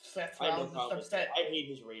Seth Rollins is upset. I hate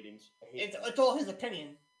his ratings. It's all his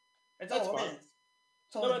opinion. It's all it is.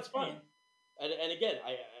 That's fine. And again,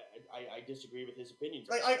 I disagree with his opinions.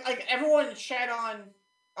 Like everyone shat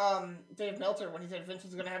on Dave Meltzer when he said Vince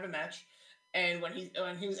was going to have a match, and when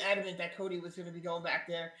he was adamant that Cody was going to be going back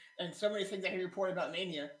there, and so many things that he reported about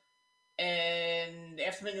Mania, and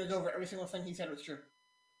after Mania was over, every single thing he said was true.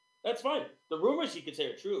 That's fine. The rumors he could say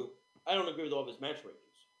are true. I don't agree with all of his match ratings.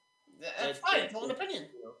 That's fine. It's all an opinion.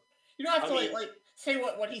 You don't have to say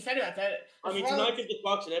what he said about that. I mean, tonight the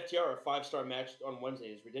Bucks and FTR are a 5-star match on Wednesday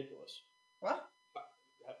is ridiculous. What?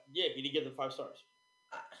 Yeah, he didn't give them 5 stars.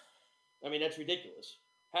 I mean, that's ridiculous.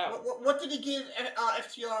 How? What did he give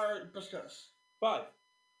FTR Briscoes? 5.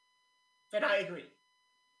 Then I agree.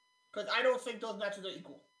 Because I don't think those matches are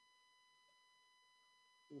equal.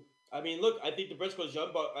 I mean, look, I think the Briscoes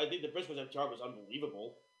FTR was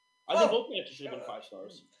unbelievable. I think both matches should have been 5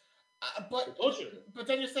 stars. But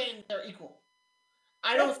then you're saying they're equal.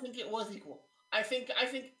 I don't think it was equal. I think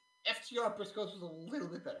FTR Briscoes was a little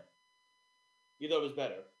bit better. You thought it was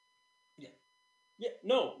better? Yeah. Yeah.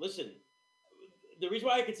 No, listen. The reason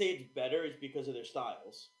why I could say it's better is because of their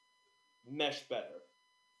styles mesh better.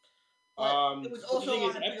 It was also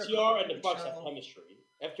the thing is, FTR and the Bucks have chemistry.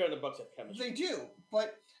 FTR and the Bucks have chemistry. They do,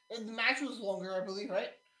 but the match was longer, I believe, right?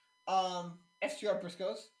 FTR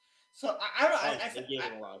Briscoes. So I don't know. They gave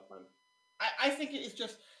it a lot of time. I think it is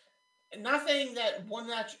just not saying that one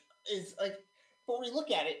match is like, but when we look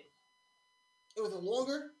at it, it was a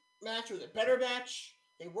longer match. It was a better match.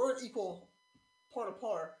 They weren't equal, par to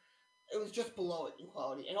par. It was just below it in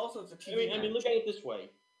quality, and also it's a TV match. I mean, look at it this way.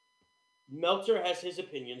 Meltzer has his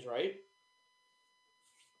opinions, right?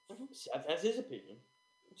 Mm-hmm. Seth has his opinion.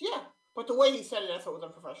 Yeah, but the way he said it, I thought was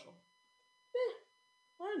unprofessional.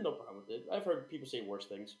 Yeah, I have no problem with it. I've heard people say worse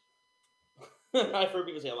things. I've heard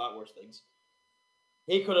people say a lot worse things.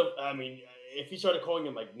 He could have, I mean, if he started calling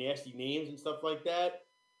him, like, nasty names and stuff like that,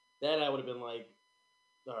 then I would have been like,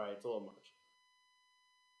 all right, it's a little much.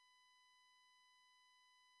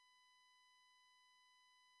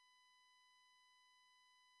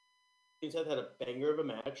 Seth had a banger of a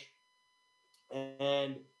match,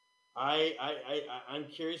 and I'm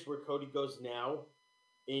curious where Cody goes now.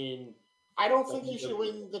 I don't think he should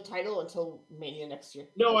win the title until Mania next year.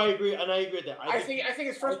 No, I agree, and I agree with that. I think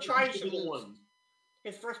his first try he should lose.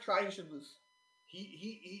 His first try he should lose.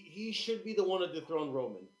 He should be the one to dethrone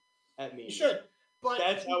Roman at Mania. He should, but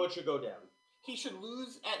that's how it should go down. He should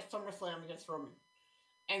lose at SummerSlam against Roman,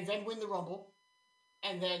 and then win the Rumble,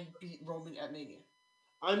 and then beat Roman at Mania.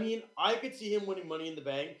 I mean, I could see him winning Money in the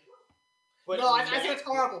Bank. But no, I think it's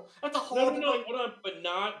horrible. That's a horrible. No, hold on,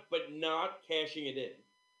 but not cashing it in.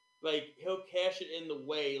 Like, he'll cash it in the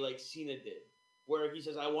way like Cena did, where he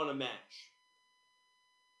says, "I want a match.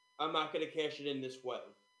 I'm not going to cash it in this way.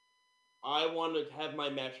 I want to have my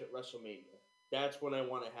match at WrestleMania. That's when I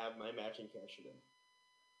want to have my match and cash it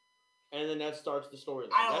in." And then that starts the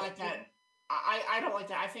storyline. I don't like that. I don't like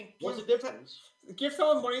that. I think what's the difference? Give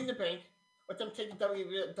someone Money in the Bank Let them take the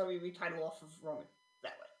WWE title off of Roman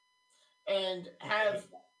that way, and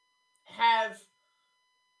have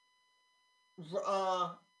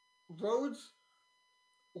Rhodes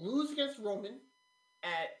lose against Roman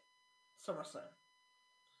at SummerSlam.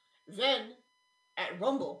 Then at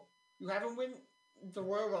Rumble, you have him win the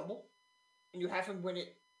Royal Rumble, and you have him win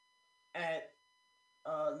it at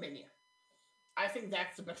Mania. I think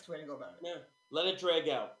that's the best way to go about it. Yeah, let it drag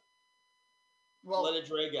out. Well, let it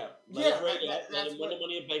drag out. Let him win the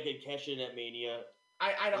Money in the Bank and cash in at Mania.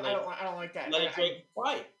 I don't like that. Let it drag.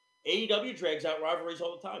 Why? AEW drags out rivalries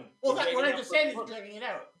all the time. Well, that's what I just said is dragging it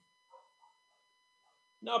out.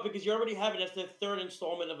 No, because you already have it. That's the third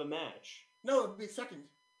installment of a match. No, it'd be second.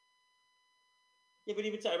 Yeah, but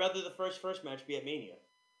even I'd rather the first match be at Mania.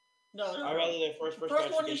 No. I'd rather the first match.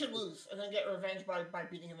 First one he should lose and then get revenge by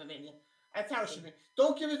beating him at Mania. That's how it should be.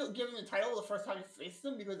 Don't give him the title the first time he faces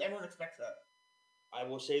him because everyone expects that. I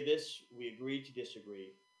will say this: we agree to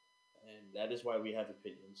disagree, and that is why we have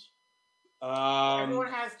opinions. Everyone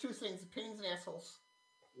has two things: opinions and assholes.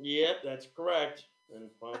 Yep, that's correct. And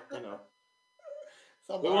well,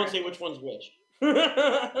 we won't say which one's which.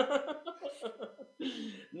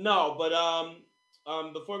 No,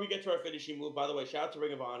 but before we get to our finishing move, by the way, shout out to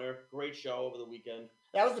Ring of Honor. Great show over the weekend.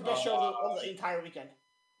 That was the best show of the entire weekend.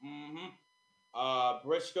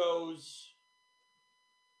 Briscoes,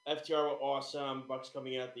 FTR were awesome. Bucks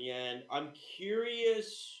coming out at the end. I'm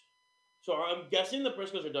curious. So I'm guessing the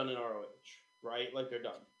Briscoes are done in ROH, right? Like they're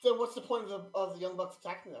done. So what's the point of the Young Bucks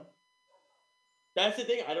attacking them? That's the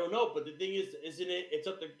thing. I don't know, but the thing is, isn't it? It's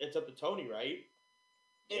up to Tony, right?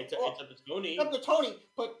 It's up to Tony. It's up to Tony,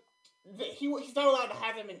 but he's not allowed to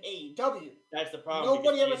have him in AEW. That's the problem.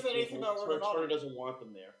 Nobody ever said anything about Ring of Honor. Turner doesn't want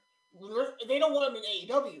them there. They don't want him in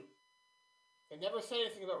AEW. They never say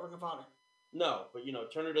anything about Ring of Honor. No, but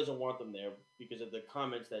Turner doesn't want them there because of the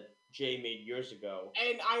comments that Jay made years ago.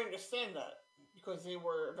 And I understand that because they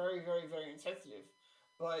were very, very, very insensitive.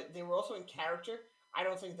 But they were also in character. I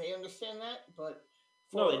don't think they understand that, but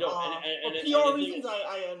no, they don't. For PR reasons,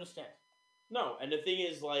 I understand. No, and the thing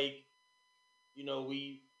is, like,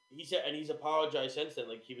 he said, and he's apologized since then.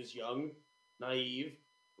 Like, he was young, naive,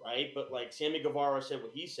 right? But like, Sammy Guevara said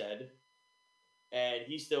what he said, and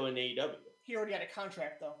he's still in AEW. He already had a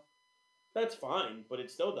contract, though. That's fine, but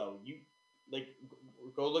it's still though. You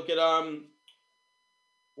go look at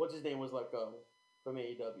what's his name was let go from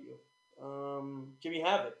AEW. Jimmy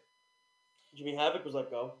Havoc. Jimmy Havoc was let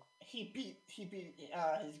go. He beat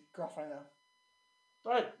his girlfriend though.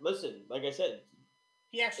 All right, listen. Like I said,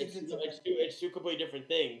 he actually did something. It's two completely different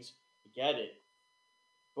things. I get it,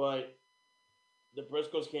 but the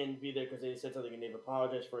Briscoes can't be there because they said something and they've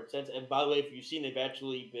apologized for it since. And by the way, if you've seen, they've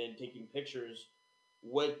actually been taking pictures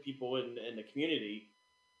with people in the community.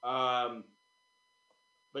 But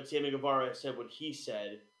Sammy Guevara said what he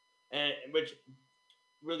said, and which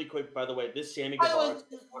really quick, by the way, this Sammy Guevara.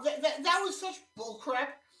 That was such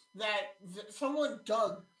bullcrap that someone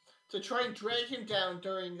dug to try and drag him down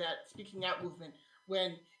during that speaking out movement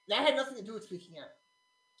when that had nothing to do with speaking out.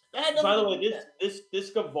 That had nothing by the way, this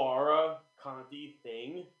Guevara Conti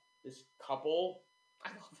thing, this couple, I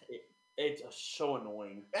love it. It's so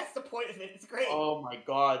annoying. That's the point of it. It's great. Oh my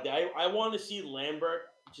god, I want to see Lambert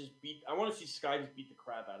I want to see Sky just beat the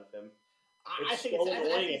crap out of him. I think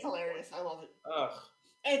it's hilarious. I love it. Ugh.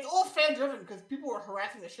 And it's all fan driven because people were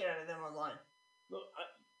harassing the shit out of them online. No,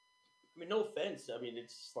 I mean, no offense. I mean,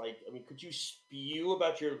 it's like, could you spew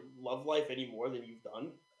about your love life any more than you've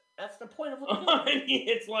done? That's the point of what I mean,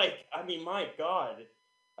 it's like, my God,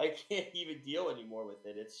 I can't even deal anymore with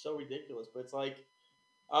it. It's so ridiculous. But it's like,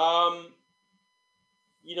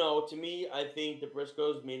 to me, I think the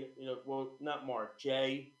Briscoes made, not Mark,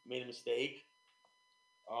 Jay made a mistake.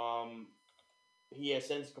 He has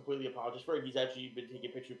since completely apologized for it. He's actually been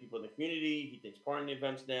taking pictures of people in the community. He takes part in the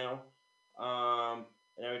events now, and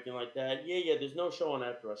everything like that. Yeah, there's no show on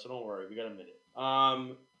after us, so don't worry. We got a minute.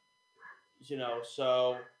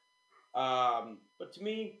 But to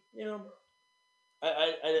me,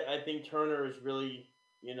 I think Turner is really,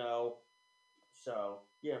 so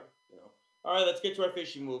yeah, All right, let's get to our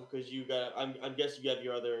fishing move because I'm guessing you have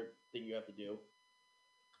your other thing you have to do.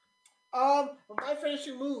 My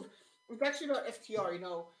finishing move was actually about FTR.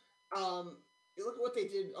 You look at what they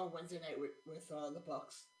did on Wednesday night with the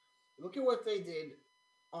Bucks. Look at what they did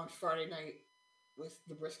on Friday night with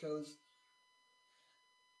the Briscoes.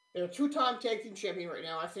 They're a two-time tag team champion right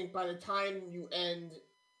now. I think by the time you end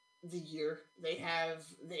the year, they have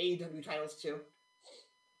the AEW titles too.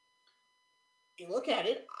 You look at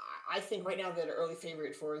it, I think right now they're the early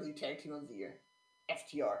favorite for the tag team of the year,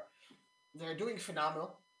 FTR. They're doing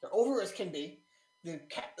phenomenal. They're over as can be.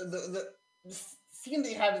 the scene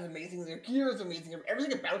they have is amazing. Their gear is amazing.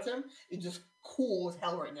 Everything about them is just cool as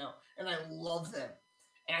hell right now, and I love them.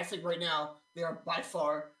 And I think right now they are by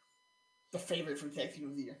far the favorite for the tag team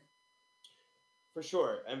of the year. For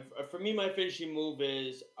sure. And for me, my finishing move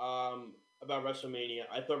is about WrestleMania.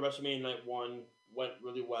 I thought WrestleMania Night 1 went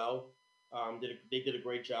really well. They did a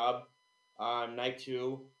great job. Night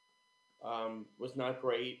 2 was not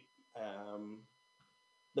great.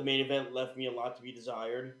 The main event left me a lot to be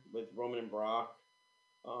desired with Roman and Brock.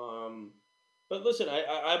 But listen,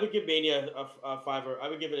 I would give Mania a 5 I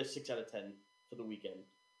would give it a 6 out of 10 for the weekend.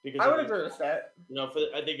 Because I would agree with that.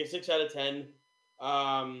 I think a 6 out of 10.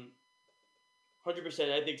 100%. I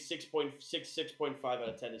think 6.5 out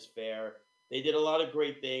of 10 is fair. They did a lot of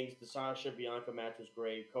great things. The Sasha Bianca match was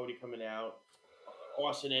great. Cody coming out.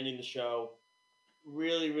 Austin ending the show.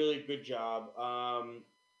 Really, really good job. And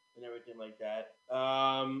everything like that.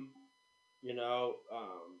 And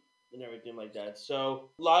everything like that. So,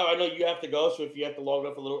 Lyle, I know you have to go. So if you have to log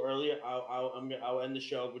off a little earlier, I'll end the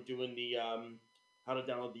show with doing the how to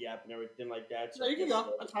download the app and everything like that. So no, you can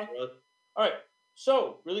go. That's fine. All right.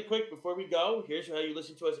 So, really quick, before we go, here's how you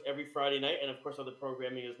listen to us every Friday night, and of course other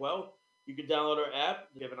programming as well. You can download our app.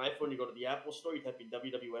 If you have an iPhone, you go to the Apple Store, you type in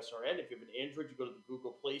WWSRN. If you have an Android, you go to the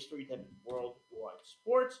Google Play Store, you type in Worldwide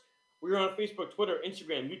Sports. We're on Facebook, Twitter,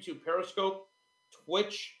 Instagram, YouTube, Periscope,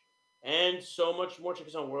 Twitch, and so much more. Check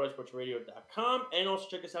us out on worldwidesportsradio.com, and also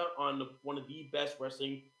check us out on one of the best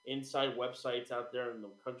wrestling inside websites out there in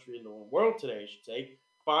the country, in the world today, I should say,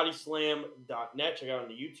 bodyslam.net. Check out on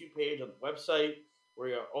the YouTube page, on the website.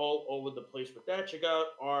 We are all over the place with that. Check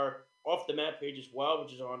out our Off the Mat page as well,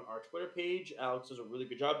 which is on our Twitter page. Alex does a really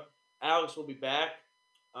good job. Alex will be back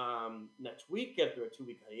next week after a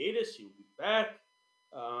 2-week hiatus. He will be back.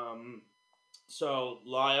 So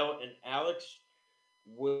Lyle and Alex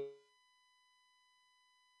will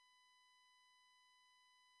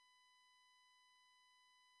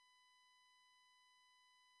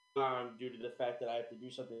due to the fact that I have to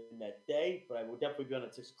do something that day, but I will definitely be on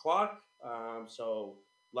at 6 o'clock. So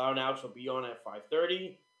Lyle and Alex will be on at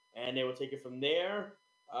 5:30, and they will take it from there.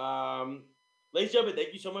 Ladies and gentlemen,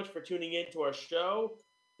 thank you so much for tuning in to our show.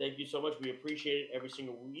 Thank you so much. We appreciate it every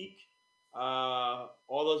single week. All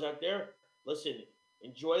those out there, listen,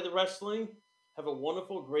 enjoy the wrestling. Have a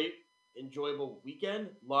wonderful, great, enjoyable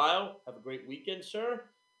weekend. Lyle, have a great weekend, sir.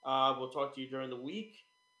 We'll talk to you during the week.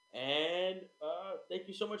 And thank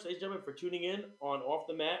you so much, ladies and gentlemen, for tuning in on Off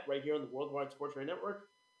the Mat right here on the Worldwide Sports Radio Network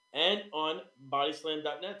and on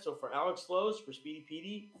bodyslam.net. So for Alex Slows, for Speedy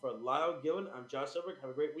Petey, for Lyle Gillen, I'm Josh Silver. Have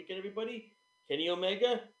a great weekend, everybody. Kenny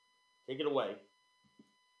Omega, take it away.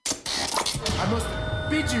 I must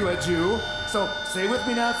bid you adieu, so say with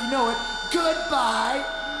me now if you know it. Goodbye,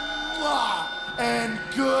 and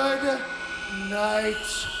good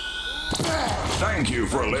night. Thank you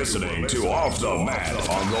for listening to Off the Mat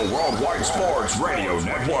on the Worldwide Sports Radio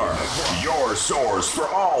Network, your source for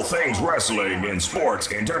all things wrestling and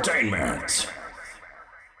sports entertainment.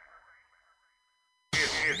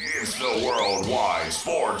 It's the Worldwide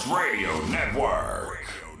Sports Radio Network.